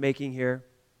point that he's making here.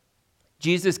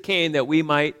 Jesus came that we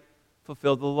might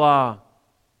fulfill the law.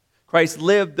 Christ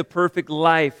lived the perfect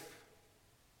life.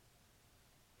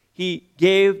 He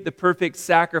gave the perfect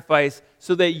sacrifice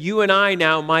so that you and I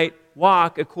now might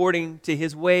walk according to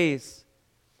his ways.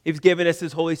 He's given us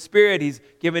his Holy Spirit. He's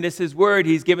given us his word.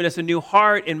 He's given us a new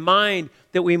heart and mind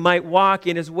that we might walk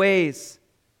in his ways.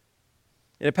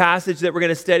 In a passage that we're going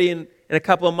to study in a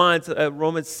couple of months,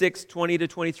 Romans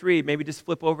 6:20-23. Maybe just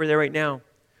flip over there right now.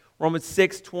 Romans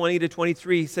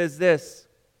 6:20-23 says this: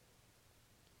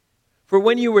 for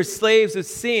when you were slaves of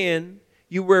sin,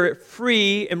 you were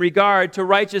free in regard to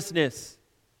righteousness.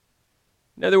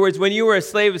 In other words, when you were a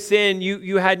slave of sin,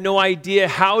 you had no idea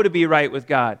how to be right with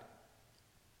God.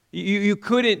 You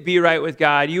couldn't be right with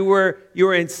God. You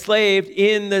were enslaved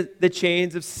in the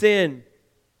chains of sin.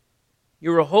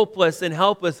 You were hopeless and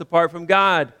helpless apart from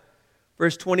God.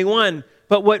 Verse 21,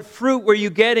 but what fruit were you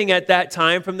getting at that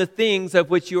time from the things of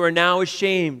which you are now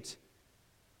ashamed?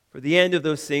 For the end of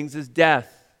those things is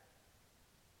death.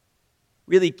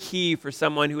 Really key for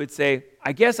someone who would say,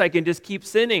 I guess I can just keep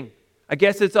sinning. I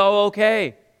guess it's all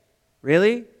okay.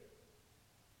 Really?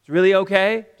 It's really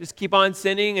okay? Just keep on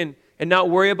sinning and not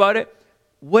worry about it?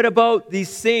 What about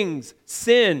these things?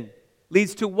 Sin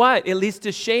leads to what? It leads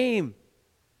to shame.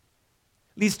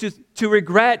 Leads to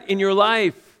regret in your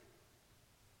life.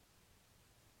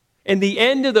 And the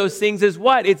end of those things is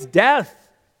what? It's death.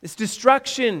 It's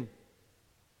destruction.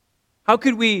 How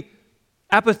could we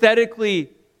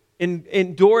apathetically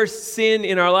endorse sin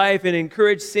in our life and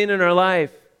encourage sin in our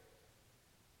life?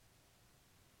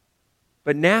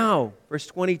 But now, verse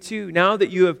 22, now that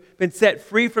you have been set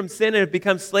free from sin and have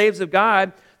become slaves of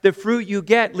God, the fruit you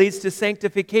get leads to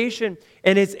sanctification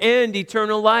and its end,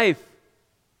 eternal life.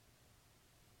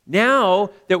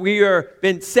 Now that we are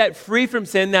been set free from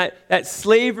sin, that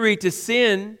slavery to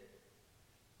sin,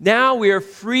 now we are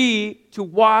free to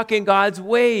walk in God's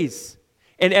ways.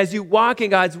 And as you walk in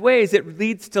God's ways, it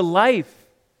leads to life,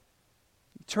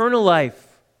 eternal life.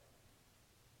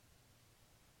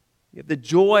 You have the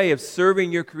joy of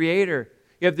serving your Creator.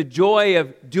 You have the joy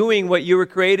of doing what you were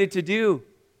created to do.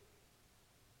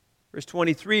 Verse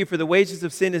 23, for the wages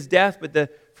of sin is death, but the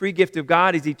free gift of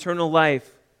God is eternal life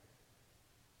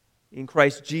in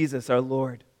Christ Jesus our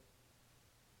Lord.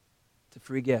 It's a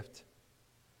free gift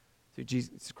through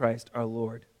Jesus Christ our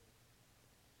Lord.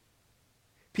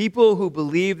 People who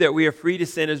believe that we are free to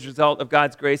sin as a result of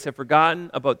God's grace have forgotten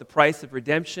about the price of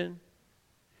redemption,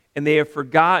 and they have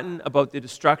forgotten about the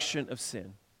destruction of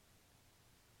sin.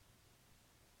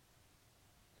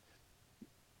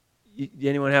 Did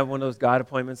anyone have one of those God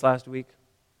appointments last week?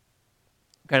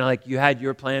 Kind of like you had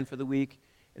your plan for the week,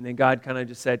 and then God kind of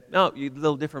just said, no, you had a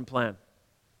little different plan.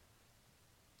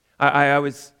 I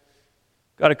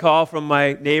got a call from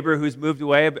my neighbor who's moved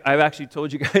away. I've actually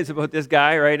told you guys about this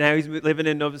guy right now. He's living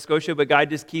in Nova Scotia, but God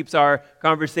just keeps our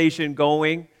conversation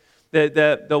going.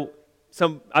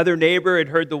 Some other neighbor had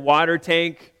heard the water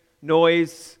tank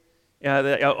noise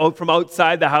from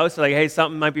outside the house. Like, hey,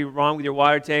 something might be wrong with your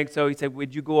water tank. So he said,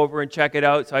 would you go over and check it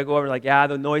out? So I go over like, yeah,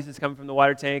 the noise is coming from the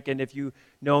water tank. And if you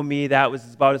know me, that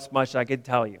was about as much as I could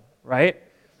tell you, right?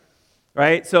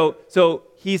 Right? So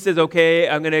he says, okay,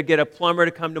 I'm going to get a plumber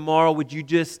to come tomorrow. Would you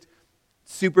just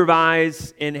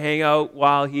supervise and hang out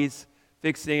while he's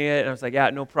fixing it? And I was like, yeah,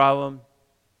 no problem.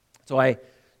 So I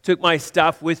took my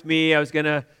stuff with me. I was going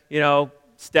to,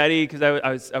 study because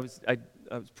I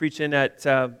was preaching at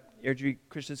Airdrie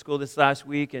Christian School this last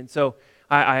week. And so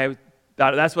I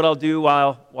thought that's what I'll do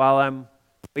while I'm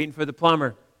waiting for the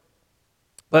plumber.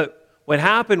 But what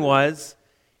happened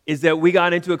is that we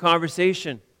got into a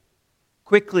conversation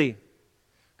quickly.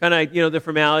 Kind of, the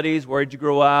formalities. Where did you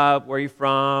grow up? Where are you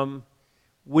from?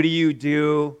 What do you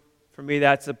do? For me,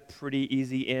 that's a pretty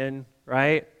easy in,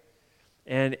 right?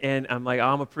 And I'm like, oh,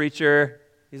 I'm a preacher.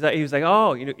 He was like,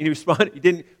 oh, he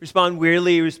didn't respond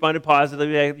weirdly. He responded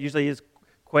positively. Usually is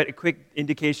quite a quick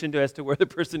indication as to where the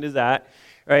person is at,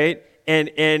 right? And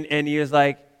he was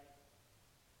like,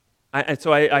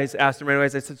 so I asked him right away. I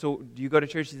said, so do you go to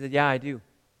church? He said, yeah, I do.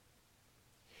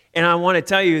 And I want to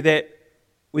tell you that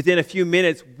within a few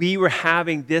minutes, we were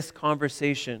having this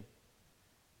conversation.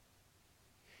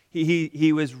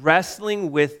 He was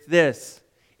wrestling with this.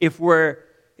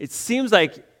 It seems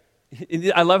like,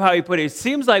 I love how he put it, it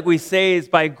seems like we say it's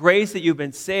by grace that you've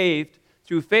been saved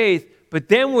through faith, but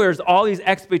then there's all these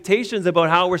expectations about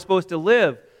how we're supposed to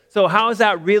live. So how is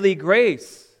that really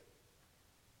grace?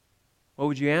 What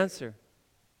would you answer?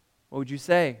 What would you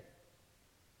say?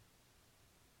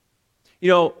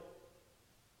 The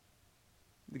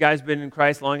guy's been in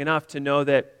Christ long enough to know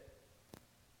that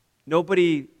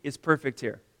nobody is perfect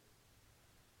here.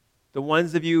 The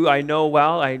ones of you I know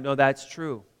well, I know that's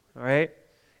true, all right?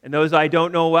 And those I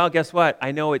don't know well, guess what?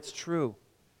 I know it's true.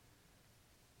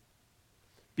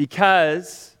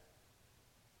 Because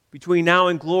between now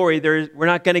and glory, we're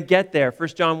not going to get there. 1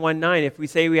 John 1:9, if we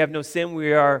say we have no sin,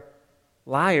 we are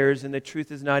liars and the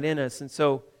truth is not in us. And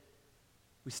so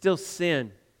we still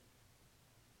sin.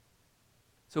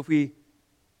 So if we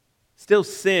still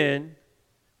sin,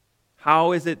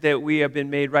 how is it that we have been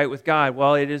made right with God?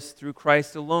 Well, it is through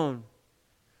Christ alone.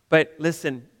 But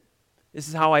listen, this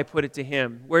is how I put it to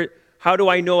him. How do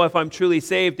I know if I'm truly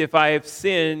saved if I have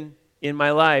sin in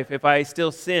my life? If I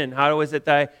still sin, how is it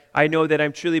that I know that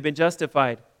I'm truly been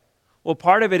justified? Well,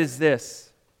 part of it is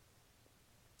this.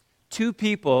 Two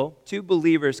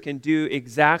believers can do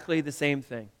exactly the same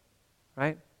thing,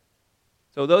 right?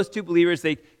 So those two believers,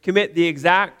 they commit the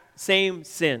exact same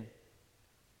sin.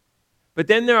 But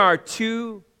then there are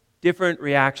two different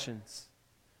reactions.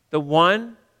 The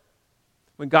one,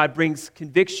 when God brings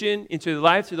conviction into their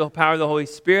life through the power of the Holy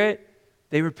Spirit,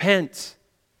 they repent.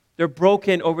 They're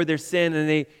broken over their sin,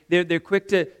 and they're quick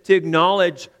to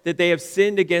acknowledge that they have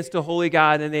sinned against a holy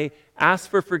God, and they ask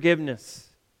for forgiveness.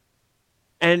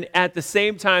 And at the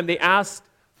same time, they ask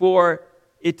for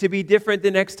it to be different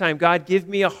the next time. God, give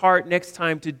me a heart next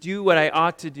time to do what I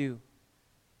ought to do.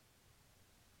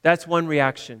 That's one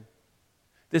reaction.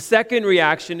 The second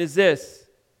reaction is this.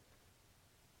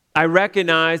 I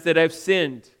recognize that I've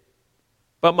sinned,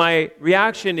 but my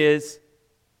reaction is,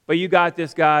 but you got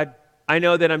this, God. I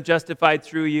know that I'm justified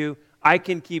through you. I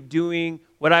can keep doing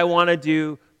what I want to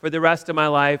do for the rest of my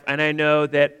life, and I know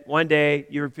that one day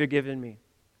you've forgiven me.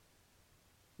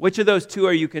 Which of those two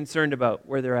are you concerned about,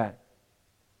 where they're at?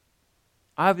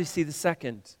 Obviously, the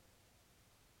second.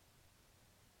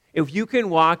 If you can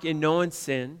walk in known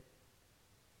sin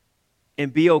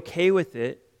and be okay with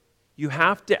it, you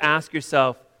have to ask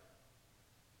yourself,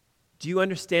 do you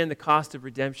understand the cost of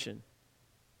redemption?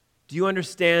 Do you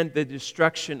understand the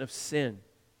destruction of sin?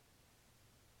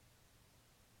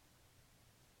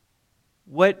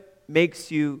 What makes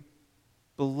you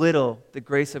belittle the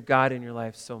grace of God in your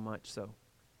life so much so?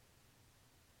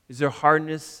 Is there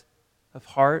hardness of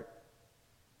heart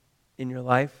in your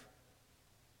life?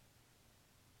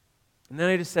 And then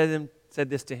I just said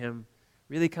this to him.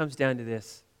 Really comes down to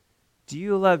this. Do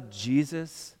you love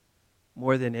Jesus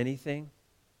more than anything?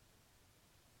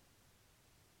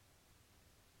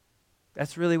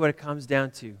 That's really what it comes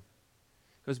down to.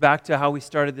 It goes back to how we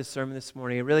started this sermon this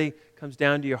morning. It really comes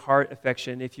down to your heart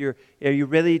affection. Are you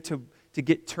ready to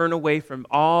turn away from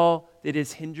all that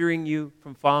is hindering you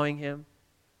from following him?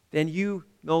 Then you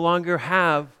no longer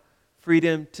have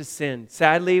freedom to sin.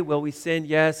 Sadly, will we sin?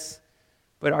 Yes.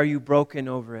 But are you broken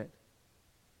over it?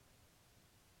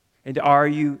 And are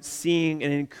you seeing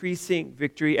an increasing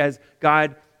victory as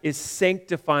God is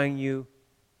sanctifying you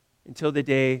until the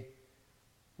day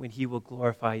when he will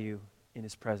glorify you in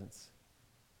his presence?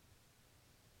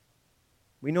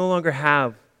 We no longer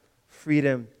have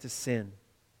freedom to sin.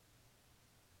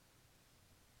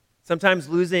 Sometimes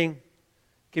losing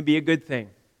can be a good thing.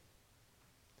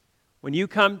 When you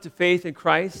come to faith in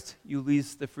Christ, you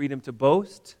lose the freedom to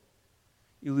boast,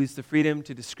 you lose the freedom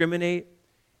to discriminate,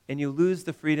 and you lose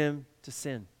the freedom to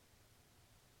sin.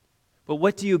 But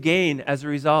what do you gain as a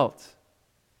result?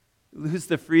 You lose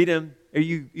the freedom, or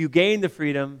you gain the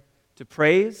freedom to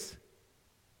praise,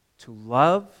 to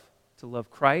love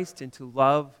Christ, and to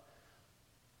love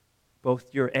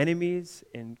both your enemies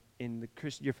and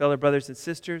your fellow brothers and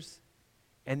sisters.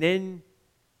 And then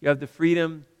you have the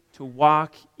freedom to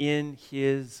walk in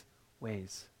his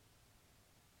ways.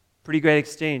 Pretty great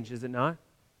exchange, is it not?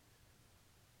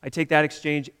 I take that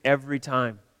exchange every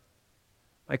time.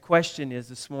 My question is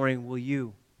this morning, will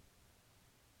you?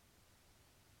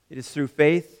 It is through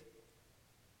faith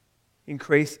in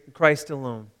Christ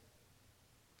alone.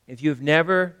 If you've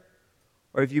never,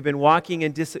 or if you've been walking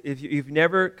in if you've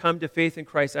never come to faith in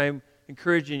Christ, I'm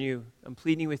encouraging you, I'm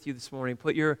pleading with you this morning,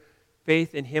 put your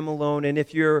faith in him alone. And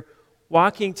if you're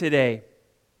walking today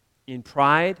in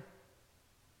pride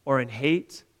or in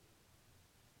hate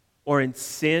or in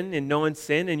sin, in known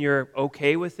sin, and you're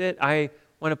okay with it, I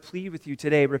want to plead with you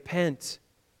today, repent.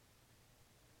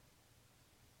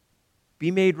 Be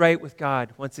made right with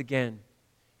God once again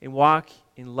and walk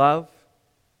in love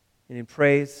and in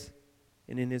praise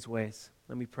and in his ways.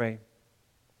 Let me pray.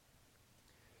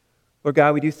 Lord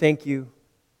God, we do thank you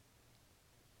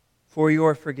for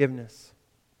your forgiveness.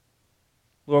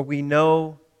 Lord, we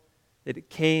know that it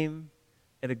came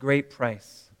at a great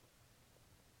price.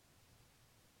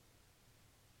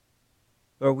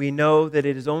 Lord, we know that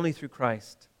it is only through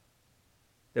Christ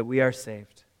that we are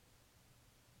saved.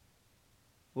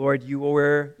 Lord, you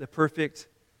were the perfect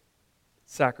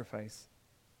sacrifice.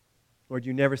 Lord,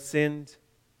 you never sinned.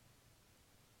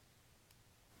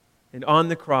 And on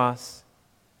the cross,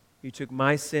 you took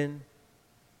my sin.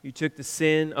 You took the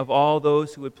sin of all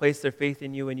those who would place their faith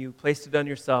in you, and you placed it on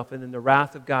yourself, and then the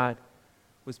wrath of God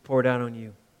was poured out on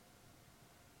you.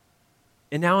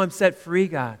 And now I'm set free,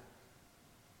 God.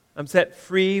 I'm set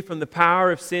free from the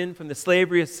power of sin, from the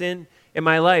slavery of sin in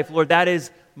my life. Lord, that is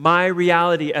my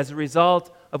reality as a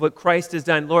result of what Christ has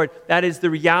done. Lord, that is the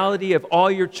reality of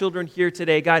all your children here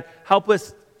today. God, help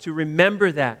us to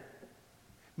remember that.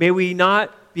 May we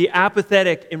not be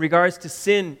apathetic in regards to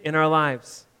sin in our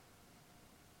lives.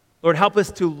 Lord, help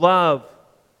us to love,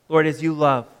 Lord, as you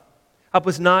love. Help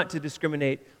us not to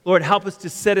discriminate. Lord, help us to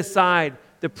set aside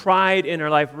the pride in our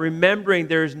life, remembering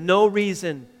there is no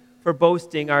reason for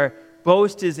boasting. Our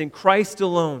boast is in Christ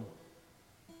alone.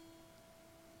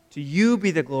 To you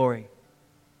be the glory.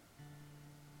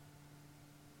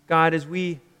 God, as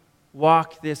we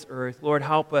walk this earth, Lord,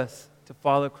 help us to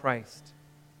follow Christ.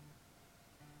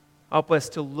 Help us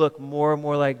to look more and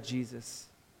more like Jesus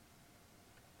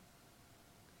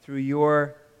through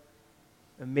your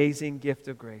amazing gift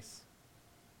of grace.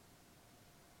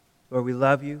 Lord, we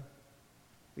love you.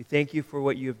 We thank you for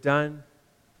what you have done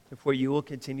and for what you will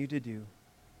continue to do.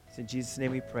 It's in Jesus'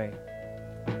 name we pray.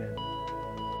 Amen.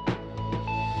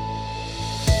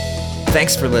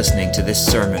 Thanks for listening to this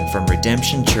sermon from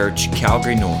Redemption Church,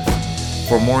 Calgary North.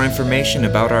 For more information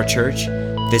about our church,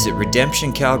 visit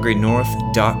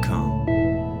redemptioncalgarynorth.com.